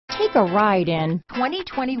Take a ride in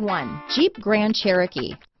 2021 Jeep Grand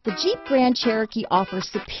Cherokee. The Jeep Grand Cherokee offers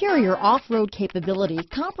superior off-road capability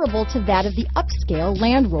comparable to that of the upscale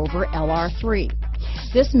Land Rover LR3.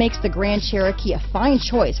 This makes the Grand Cherokee a fine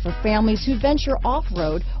choice for families who venture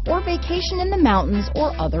off-road or vacation in the mountains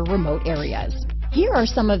or other remote areas. Here are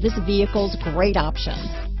some of this vehicle's great options: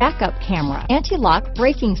 backup camera, anti-lock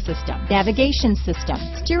braking system, navigation system,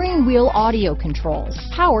 steering wheel audio controls,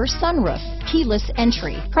 power sunroof, keyless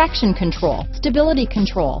entry, traction control, stability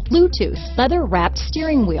control, Bluetooth, leather-wrapped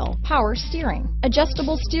steering wheel, power steering,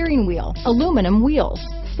 adjustable steering wheel, aluminum wheels,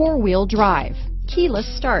 four-wheel drive,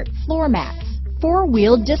 keyless start, floor mats,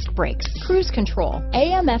 four-wheel disc brakes, cruise control,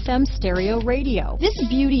 AM/FM stereo radio. This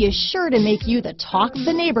beauty is sure to make you the talk of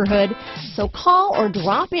the neighborhood, so call or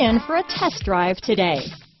drop in for a test drive today.